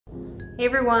Hey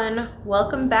everyone,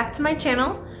 welcome back to my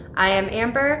channel. I am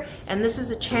Amber and this is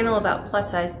a channel about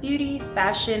plus size beauty,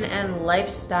 fashion, and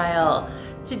lifestyle.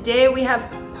 Today we have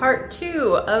part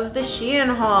 2 of the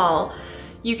Shein haul.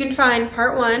 You can find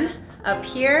part 1 up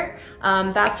here.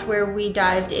 That's where we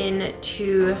dived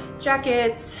into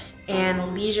jackets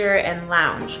and leisure and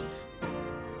lounge.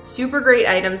 Super great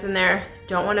items in there,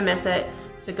 don't want to miss it,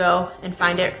 so go and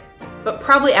find it, but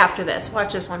probably after this.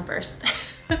 Watch this one first.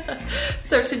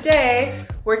 So today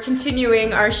we're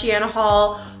continuing our Shein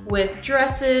haul with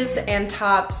dresses and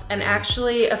tops, and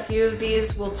actually a few of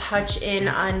these will touch in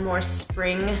on more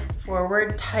spring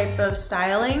forward type of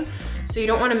styling. So you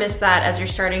don't want to miss that as you're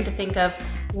starting to think of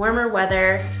warmer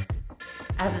weather,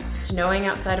 as it's snowing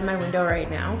outside of my window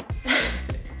right now.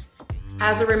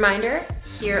 As a reminder,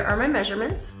 here are my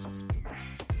measurements.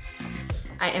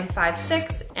 I am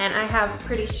 5'6" and I have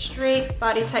pretty straight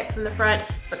body type from the front,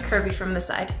 but curvy from the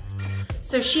side.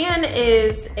 So Shein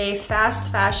is a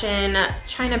fast fashion,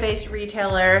 China-based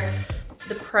retailer.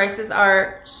 The prices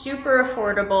are super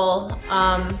affordable,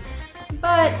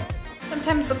 but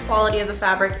sometimes the quality of the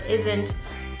fabric isn't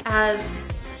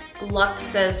as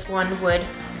luxe as one would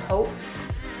hope.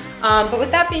 But with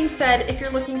that being said, if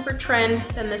you're looking for trend,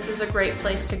 then this is a great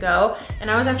place to go. And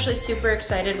I was actually super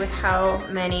excited with how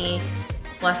many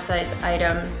plus size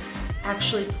items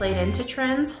actually played into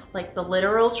trends, like the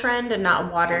literal trend and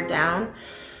not watered down.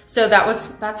 So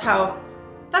that's how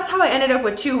I ended up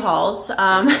with 2 hauls,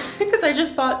 because I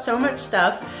just bought so much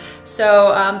stuff.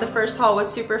 So the first haul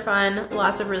was super fun,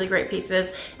 lots of really great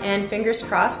pieces, and fingers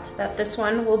crossed that this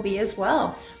one will be as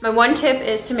well. My one tip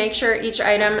is to make sure each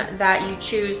item that you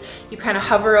choose, you kind of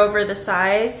hover over the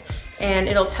size and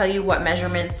it'll tell you what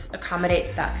measurements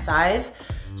accommodate that size.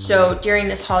 So during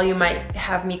this haul, you might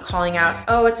have me calling out,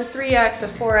 oh, it's a 3X, a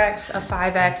 4X, a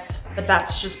 5X, but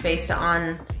that's just based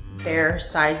on their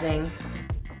sizing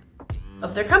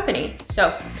of their company.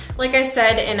 So like I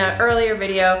said in an earlier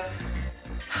video,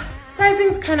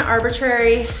 sizing's kind of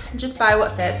arbitrary. Just buy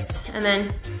what fits. And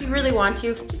then if you really want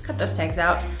to, just cut those tags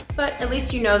out. But at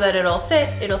least you know that it'll fit,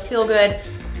 it'll feel good,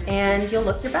 and you'll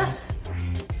look your best.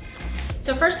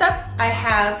 So first up, I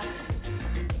have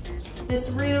this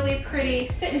really pretty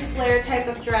fit and flare type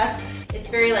of dress. It's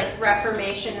very like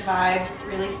Reformation vibe,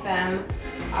 really femme.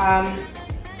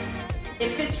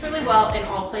 It fits really well in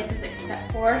all places except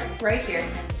for right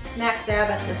here, smack dab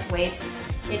at this waist.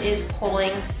 It is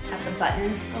pulling at the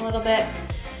button a little bit.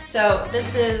 So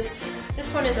this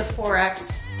one is a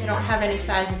 4X. They don't have any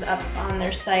sizes up on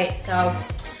their site, so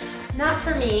not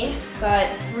for me, but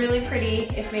really pretty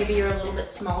if maybe you're a little bit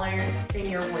smaller in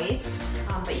your waist,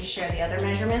 but you share the other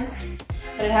measurements.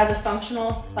 But it has a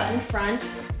functional button front,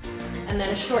 and then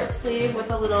a short sleeve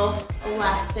with a little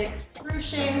elastic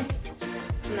ruching,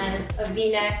 and then a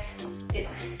V-neck.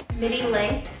 It's midi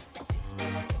length,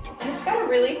 and it's got a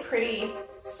really pretty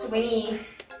swingy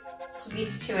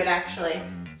sweep to it actually.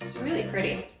 It's really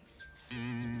pretty.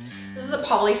 This is a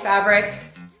poly fabric,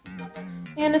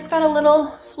 and it's got a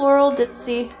little floral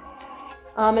Ditsy.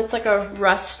 It's like a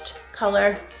rust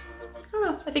color. I don't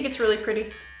know, I think it's really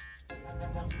pretty.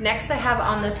 Next I have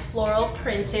on this floral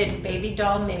printed baby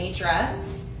doll mini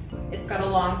dress. It's got a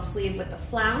long sleeve with a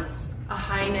flounce, a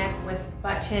high neck with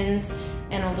buttons,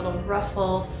 and a little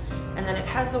ruffle. And then it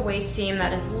has a waist seam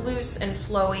that is loose and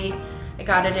flowy. I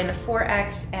got it in a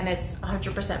 4X and it's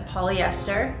 100%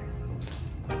 polyester.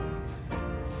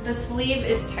 The sleeve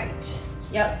is tight.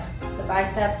 Yep, the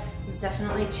bicep is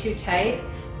definitely too tight.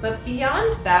 But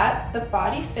beyond that, the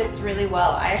body fits really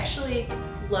well. I actually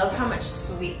love how much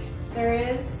sweep there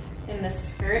is in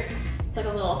this skirt. It's like a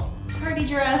little party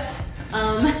dress.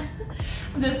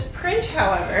 This print,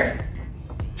 however,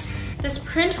 this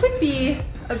print would be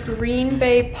a Green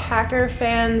Bay Packer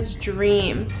fan's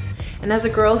dream. And as a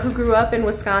girl who grew up in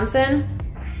Wisconsin,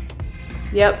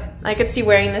 yep, I could see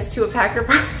wearing this to a Packer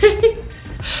party.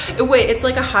 Wait, it's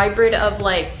like a hybrid of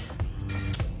like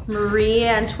Marie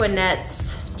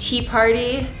Antoinette's tea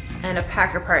party and a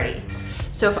Packer party.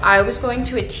 So if I was going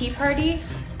to a tea party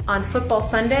on football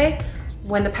Sunday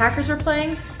when the Packers were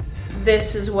playing,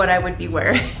 this is what I would be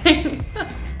wearing.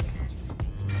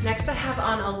 Next I have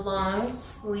on a long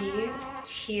sleeve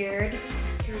tiered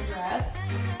dress.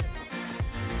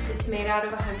 It's made out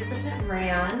of 100%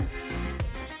 rayon,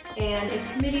 and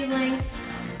it's midi length.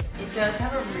 It does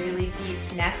have a really deep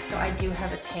neck, so I do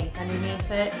have a tank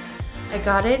underneath it. I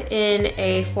got it in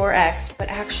a 4X, but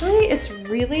actually it's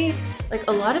really like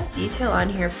a lot of detail on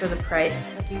here for the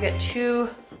price. Like you get 2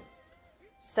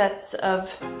 sets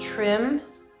of trim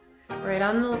right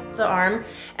on the arm,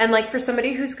 and like for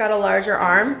somebody who's got a larger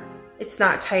arm, it's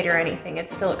not tight or anything. It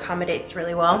still accommodates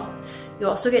really well. You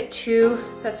also get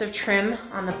 2 sets of trim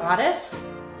on the bodice.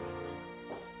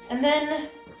 And then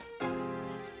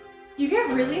you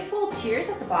get really full tiers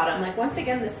at the bottom. Like once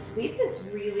again, the sweep is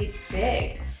really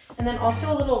big. And then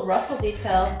also a little ruffle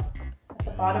detail at the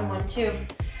bottom one too.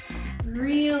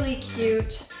 Really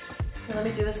cute. Here, let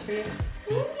me do this for you.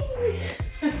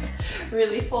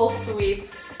 Really full sweep.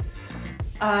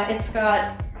 It's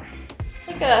got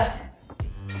like a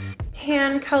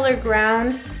tan color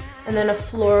ground and then a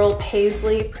floral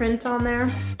paisley print on there.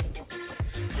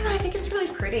 I don't know, I think it's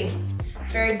really pretty.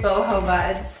 It's very boho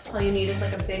vibes. All you need is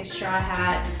like a big straw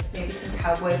hat, maybe some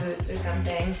cowboy boots or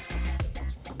something.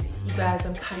 You guys,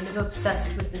 I'm kind of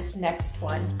obsessed with this next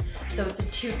one. So it's a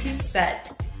 2-piece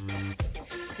set.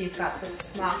 So you've got this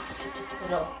smocked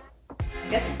little, I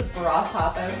guess it's a bra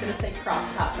top. I was gonna say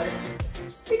crop top, but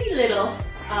it's pretty little,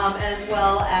 as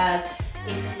well as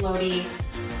a floaty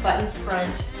button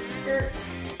front skirt.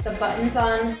 The buttons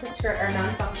on the skirt are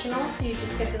non-functional, so you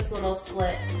just get this little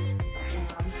slit,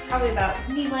 probably about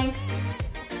knee length.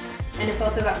 And it's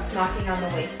also got smocking on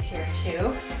the waist here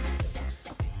too.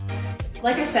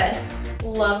 Like I said,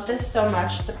 love this so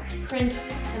much. The print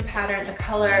and pattern, the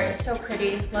color is so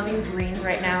pretty. Loving greens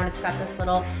right now, and it's got this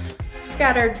little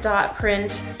scattered dot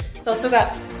print. It's also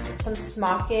got some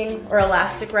smocking, or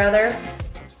elastic rather,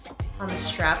 on the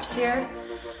straps here.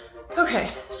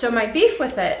 Okay, so my beef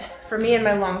with it, for me and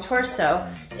my long torso,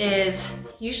 is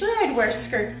usually I'd wear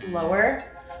skirts lower,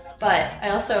 but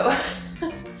I also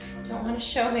don't want to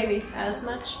show maybe as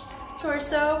much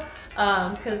torso,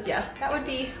 because yeah, that would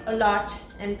be a lot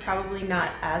and probably not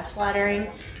as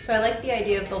flattering. So I like the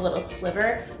idea of the little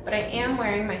sliver, but I am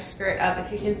wearing my skirt up,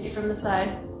 if you can see from the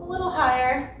side, a little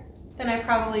higher than I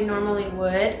probably normally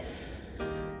would.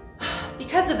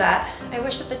 Because of that, I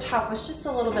wish that the top was just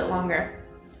a little bit longer.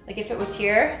 Like if it was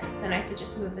here, then I could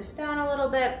just move this down a little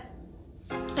bit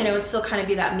and it would still kind of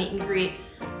be that meet and greet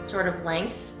sort of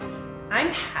length. I'm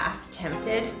half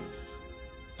tempted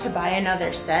to buy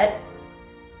another set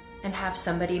and have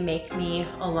somebody make me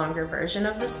a longer version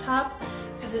of this top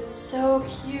because it's so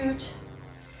cute.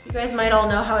 You guys might all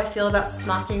know how I feel about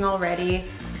smocking already.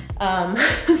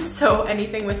 So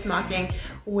anything with smocking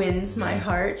wins my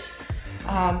heart.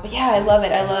 But yeah, I love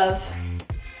it. I love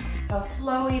how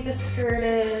flowy the skirt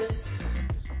is.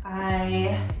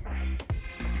 I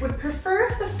would prefer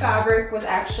if the fabric was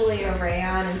actually a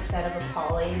rayon instead of a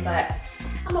poly, but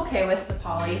I'm okay with the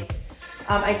poly.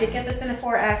 I did get this in a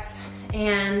 4X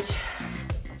and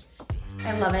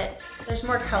I love it. There's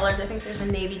more colors. I think there's a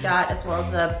navy dot as well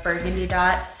as a burgundy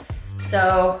dot.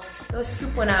 So those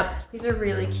scoop one up. These are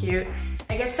really cute.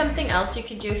 I guess something else you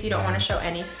could do if you don't want to show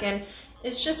any skin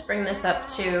is just bring this up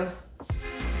to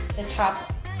the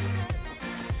top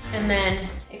and then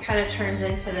it kind of turns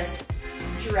into this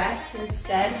dress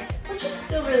instead, which is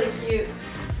still really cute.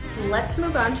 Let's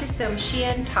move on to some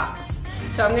Shein tops.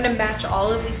 So I'm gonna match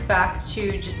all of these back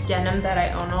to just denim that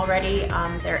I own already.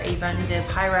 They're Ava and Viv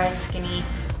high-rise skinny.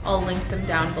 I'll link them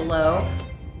down below.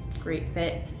 Great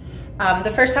fit.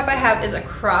 The first top I have is a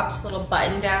cropped little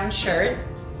button-down shirt.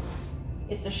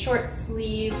 It's a short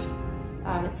sleeve.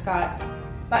 It's got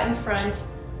button front,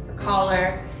 a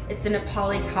collar. It's in a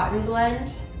poly cotton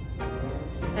blend.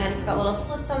 And it's got little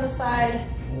slits on the side.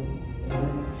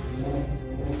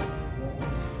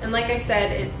 And like I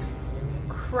said, it's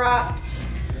cropped.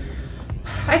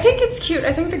 I think it's cute.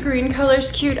 I think the green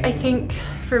color's cute. I think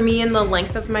for me and the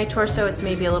length of my torso, it's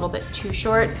maybe a little bit too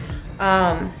short.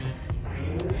 And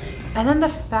then the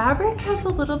fabric has a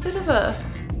little bit of a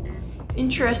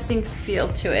interesting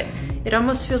feel to it. It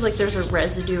almost feels like there's a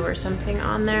residue or something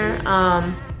on there.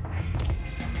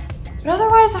 But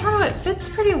otherwise, I don't know, it fits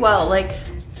pretty well. Like,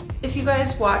 if you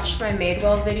guys watched my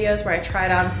Madewell videos where I tried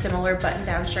on similar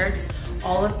button-down shirts,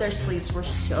 all of their sleeves were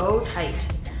so tight.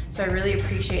 So I really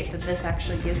appreciate that this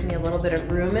actually gives me a little bit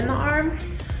of room in the arm.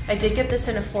 I did get this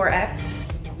in a 4X.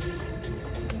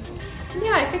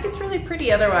 Yeah, I think it's really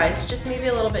pretty otherwise, just maybe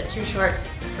a little bit too short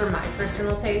for my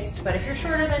personal taste. But if you're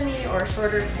shorter than me or a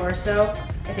shorter torso,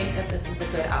 I think that this is a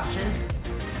good option.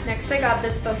 Next I got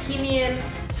this bohemian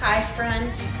tie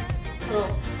front,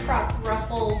 little crop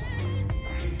ruffle,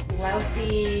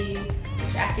 blousey,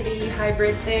 jackety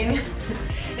hybrid thing.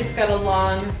 It's got a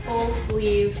long full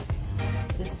sleeve,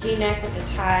 this V-neck with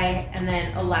a tie, and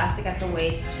then elastic at the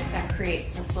waist that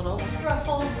creates this little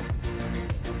ruffle.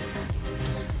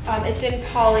 It's in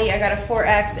poly. I got a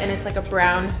 4X and it's like a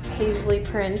brown paisley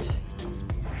print.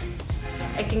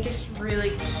 I think it's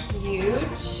really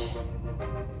cute,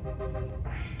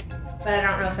 but I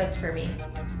don't know if it's for me.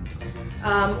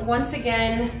 Once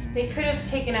again, they could have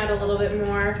taken out a little bit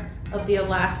more of the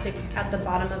elastic at the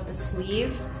bottom of the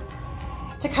sleeve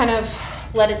to kind of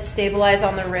let it stabilize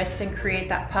on the wrist and create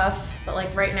that puff. But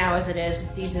like right now as it is,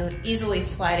 it's easily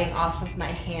sliding off of my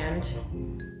hand.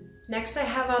 Next I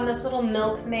have on this little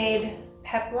Milkmaid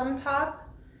peplum top.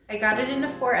 I got it in a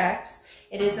 4X.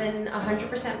 It is in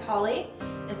 100% poly.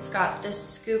 It's got this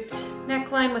scooped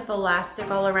neckline with elastic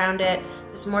all around it,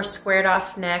 this more squared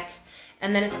off neck,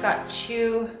 and then it's got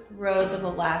 2 rows of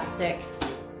elastic,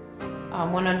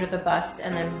 one under the bust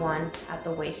and then one at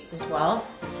the waist as well.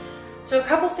 So a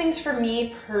couple things for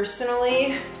me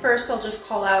personally. First, I'll just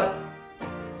call out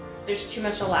there's too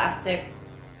much elastic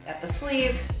at the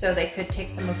sleeve, so they could take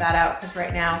some of that out because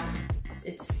right now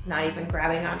it's not even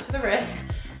grabbing onto the wrist.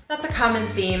 That's a common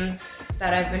theme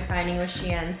that I've been finding with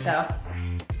Shein, so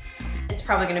it's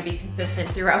probably going to be consistent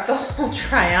throughout the whole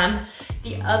try-on.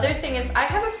 The other thing is I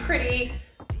have a pretty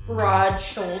broad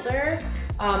shoulder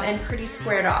and pretty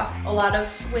squared off. A lot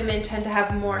of women tend to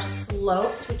have more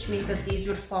sloped, which means that these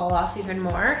would fall off even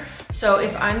more. So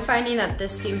if I'm finding that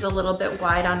this seems a little bit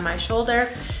wide on my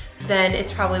shoulder, then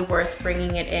it's probably worth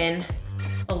bringing it in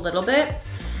a little bit.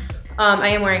 I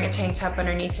am wearing a tank top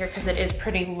underneath here because it is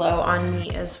pretty low on me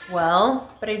as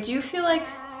well, but I do feel like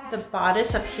the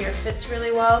bodice up here fits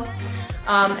really well.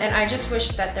 And I just wish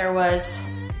that there was,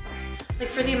 like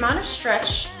for the amount of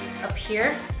stretch up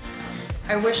here,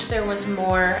 I wish there was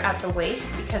more at the waist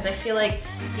because I feel like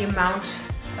the amount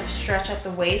of stretch at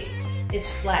the waist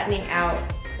is flattening out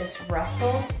this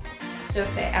ruffle. So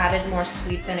if they added more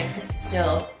sweep, then it could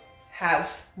still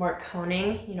have more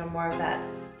coning, you know, more of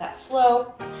that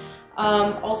flow.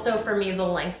 Also for me, the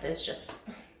length is just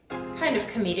kind of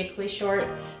comedically short.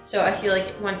 So I feel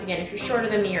like, once again, if you're shorter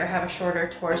than me or have a shorter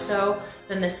torso,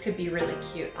 then this could be really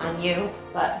cute on you.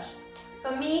 But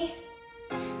for me,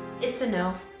 it's a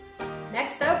no.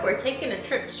 Next up, we're taking a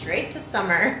trip straight to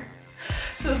summer.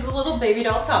 So this is a little baby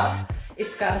doll top.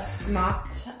 It's got a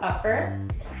smocked upper.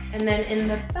 And then in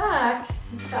the back,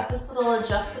 it's got this little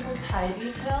adjustable tie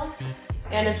detail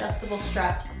and adjustable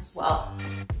straps as well.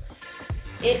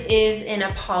 It is in a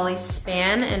poly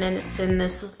span, and then it's in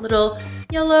this little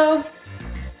yellow,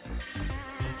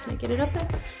 can I get it up there?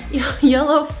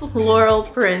 Yellow floral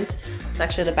print. It's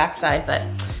actually the back side, but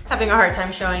having a hard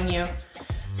time showing you.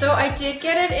 So I did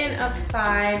get it in a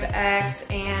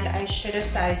 5X, and I should have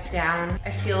sized down.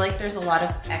 I feel like there's a lot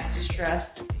of extra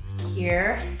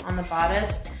here on the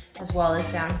bodice as well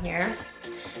as down here.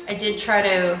 I did try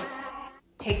to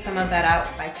take some of that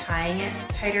out by tying it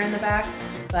tighter in the back,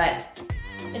 but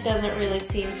it doesn't really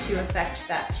seem to affect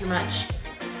that too much.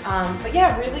 But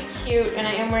yeah, really cute, and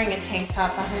I am wearing a tank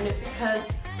top behind it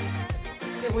because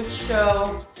it would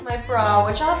show my bra,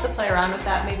 which I'll have to play around with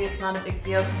that. Maybe it's not a big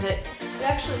deal because it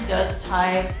actually does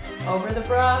tie over the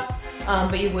bra,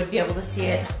 but you would be able to see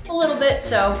it a little bit,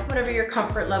 so whatever your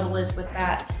comfort level is with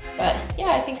that. But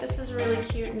yeah, I think this is really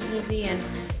cute and easy and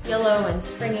yellow and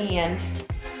springy and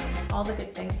all the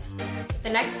good things. The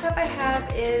next top I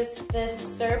have is this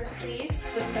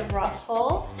SURPLICE with the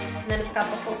ruffle, and then it's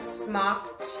got the whole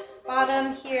smocked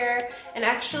bottom here, and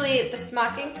actually the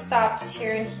smocking stops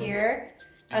here and here,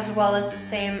 as well as the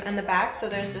same in the back. So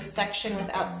there's this section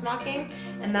without smocking,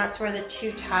 and that's where the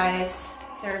 2 ties,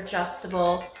 they're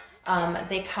adjustable.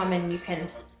 They come and you can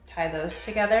tie those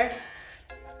together.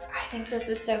 I think this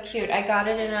is so cute. I got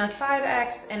it in a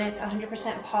 5X, and it's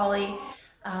 100% poly,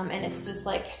 and it's this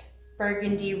like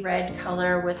burgundy red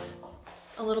color with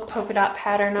a little polka dot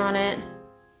pattern on it.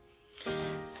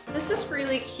 This is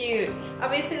really cute.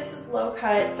 Obviously this is low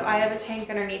cut, so I have a tank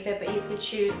underneath it, but you could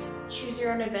choose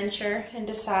your own adventure and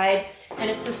decide. And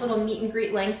it's this little meet and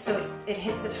greet length, so it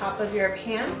hits the top of your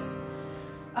pants.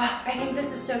 I think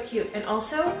this is so cute. And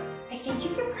also, I think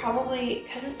you could probably,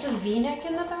 because it's a V-neck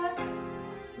in the back,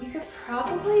 you could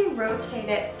probably rotate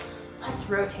it. Let's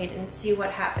rotate it and see what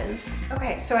happens.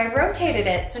 Okay, so I rotated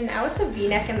it, so now it's a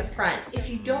V-neck in the front. If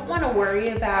you don't want to worry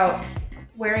about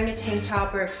wearing a tank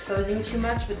top or exposing too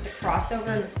much with the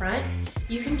crossover in the front,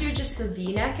 you can do just the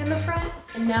V-neck in the front,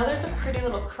 and now there's a pretty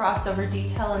little crossover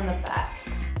detail in the back.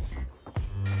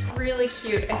 Really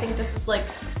cute. I think this is like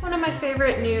one of my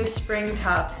favorite new spring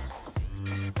tops.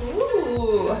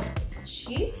 Ooh,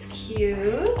 she's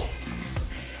cute.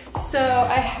 So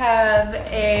I have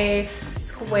a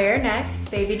square neck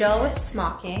baby doll with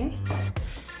smocking,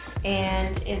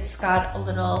 and it's got a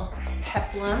little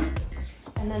peplum,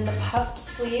 and then the puffed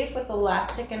sleeve with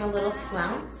elastic and a little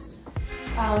flounce.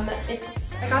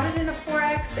 I got it in a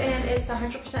 4X, and it's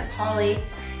 100% poly,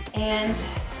 and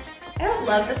I don't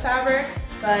love the fabric,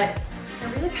 but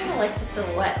I really kind of like the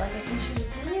silhouette. Like, I think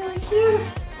she's really cute.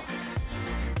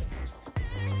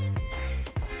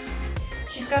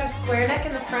 She's got a square neck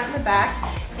in the front and the back,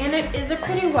 and it is a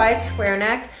pretty wide square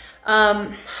neck.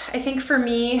 I think for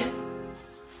me,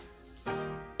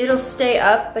 it'll stay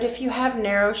up, but if you have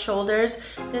narrow shoulders,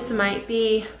 this might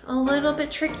be a little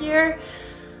bit trickier.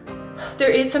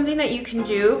 There is something that you can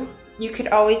do. You could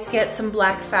always get some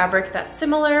black fabric that's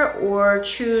similar, or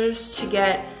choose to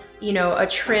get, you know, a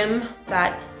trim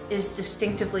that is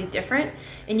distinctively different,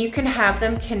 and you can have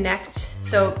them connect.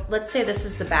 So let's say this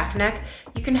is the back neck.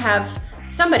 You can have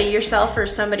somebody, yourself or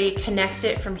somebody, connect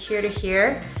it from here to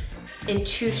here in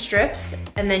 2 strips,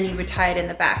 and then you would tie it in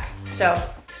the back. So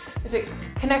if it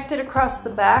connected across the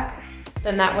back,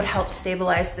 then that would help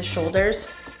stabilize the shoulders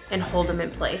and hold them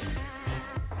in place.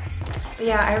 But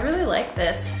yeah, I really like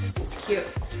this. This is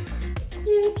cute.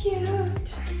 Really cute.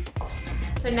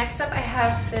 So next up I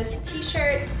have this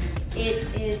t-shirt.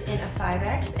 It is in a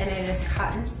 5X and it is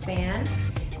cotton span,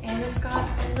 and it's got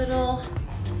a little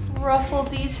ruffle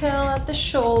detail at the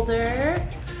shoulder.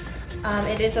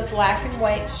 It is a black and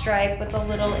white stripe with a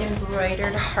little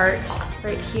embroidered heart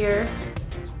right here.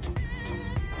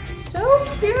 So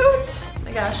cute! Oh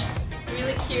my gosh,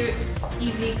 really cute,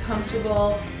 easy,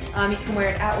 comfortable. You can wear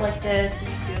it out like this. You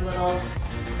can do a little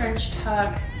French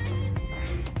tuck.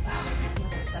 Oh,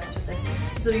 I'm obsessed with this.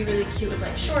 This will be really cute with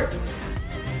like shorts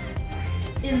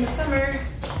in the summer.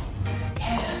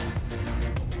 Yeah.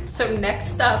 So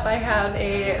next up I have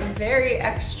a very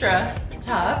extra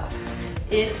top.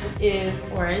 It is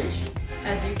orange,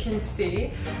 as you can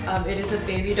see. It is a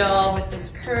baby doll with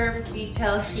this curved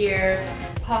detail here,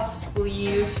 puff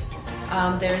sleeve.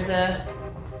 There's a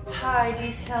tie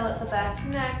detail at the back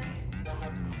neck,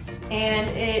 and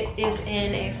it is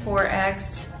in a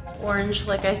 4X orange.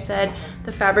 Like I said,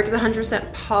 the fabric is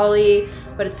 100% poly,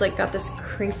 but it's like got this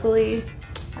crinkly,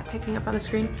 is that picking up on the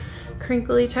screen?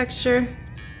 Crinkly texture.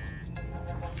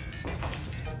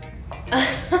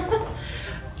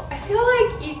 I feel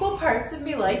like equal parts of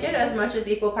me like it as much as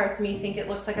equal parts of me think it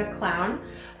looks like a clown.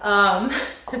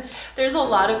 There's a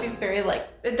lot of these very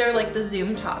like, they're like the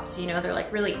Zoom tops, you know, they're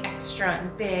like really extra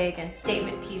and big and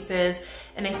statement pieces.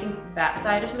 And I think that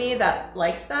side of me that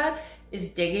likes that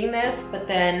is digging this, but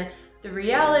then the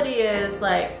reality is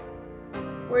like,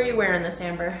 where are you wearing this,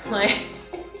 Amber? Like,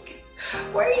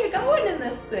 where are you going in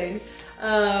this thing?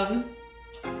 Yeah,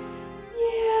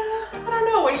 I don't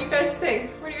know. What do you guys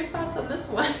think? What are your thoughts on this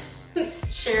one?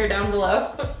 Share down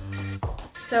below.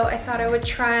 So I thought I would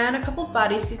try on a couple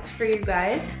bodysuits for you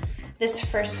guys. This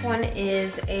first one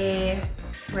is a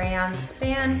rayon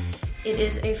span. It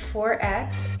is a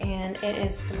 4X and it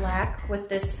is black with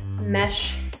this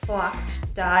mesh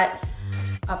flocked dot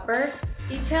upper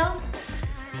detail.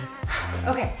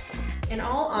 Okay, in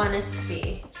all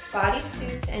honesty,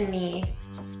 bodysuits and me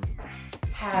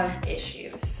have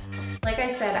issues. Like I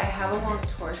said, I have a long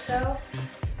torso,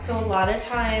 so a lot of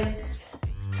times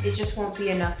it just won't be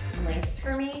enough length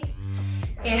for me.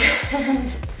 And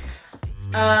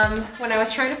when I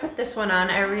was trying to put this one on,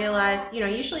 I realized, you know,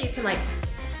 usually you can like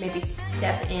maybe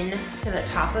step in to the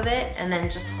top of it and then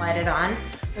just slide it on.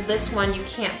 Well, this one you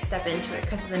can't step into it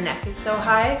because the neck is so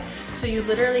high, so you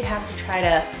literally have to try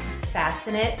to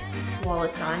fasten it while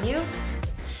it's on you.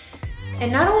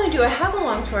 And not only do I have a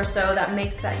long torso that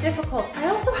makes that difficult, I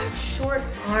also have short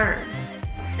arms.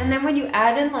 And then when you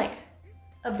add in like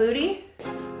a booty,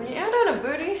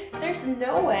 there's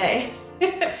no way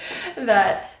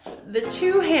that the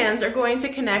two hands are going to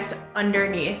connect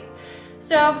underneath.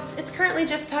 So it's currently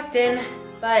just tucked in,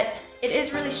 but it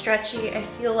is really stretchy. I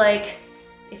feel like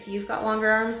if you've got longer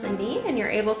arms than me and you're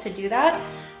able to do that,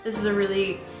 this is a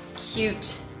really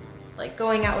cute, like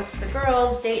going out with the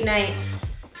girls, date night,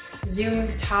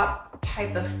 Zoom top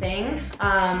type of thing.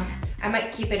 I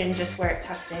might keep it in just where it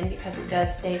tucked in because it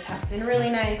does stay tucked in really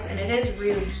nice and it is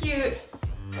really cute.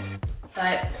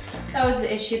 But that was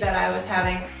the issue that I was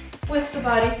having with the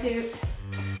bodysuit.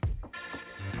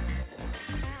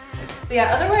 But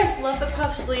yeah, otherwise love the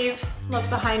puff sleeve, love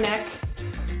the high neck.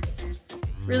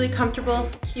 Really comfortable,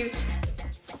 cute.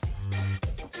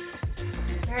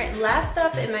 All right, last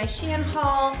up in my Shein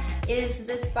haul is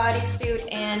this bodysuit,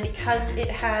 and because it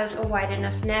has a wide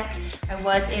enough neck, I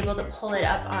was able to pull it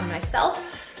up on myself.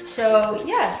 So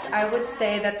yes, I would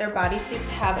say that their bodysuits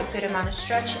have a good amount of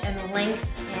stretch and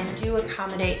length and do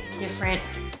accommodate different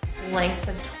lengths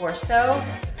of torso.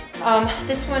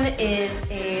 This one is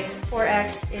a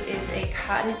 4X. It is a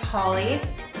cotton poly.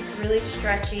 It's really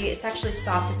stretchy. It's actually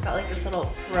soft. It's got like this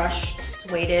little brushed,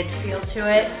 suede feel to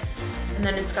it. And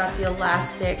then it's got the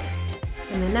elastic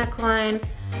in the neckline.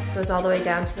 Goes all the way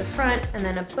down to the front, and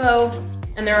then a bow.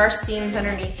 And there are seams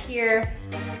underneath here,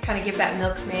 kind of give that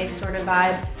milkmaid sort of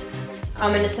vibe.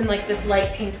 And it's in like this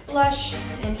light pink blush.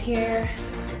 And here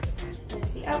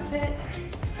is the outfit.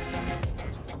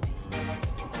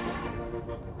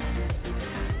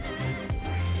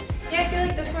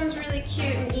 This one's really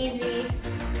cute and easy,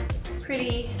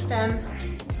 pretty, femme,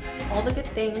 all the good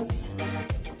things.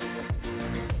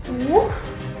 Woo.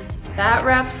 That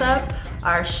wraps up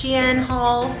our Shein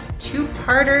haul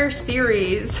two-parter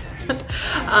series.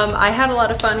 I had a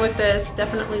lot of fun with this,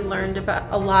 definitely learned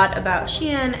a lot about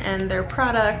Shein and their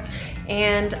product,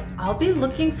 and I'll be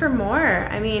looking for more.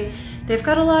 I mean, they've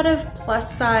got a lot of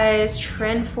plus size,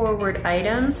 trend forward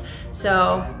items,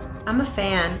 so I'm a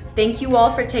fan. Thank you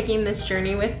all for taking this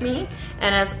journey with me,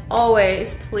 and as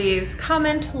always, please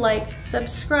comment, like,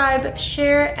 subscribe,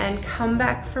 share, and come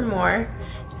back for more.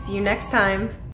 See you next time.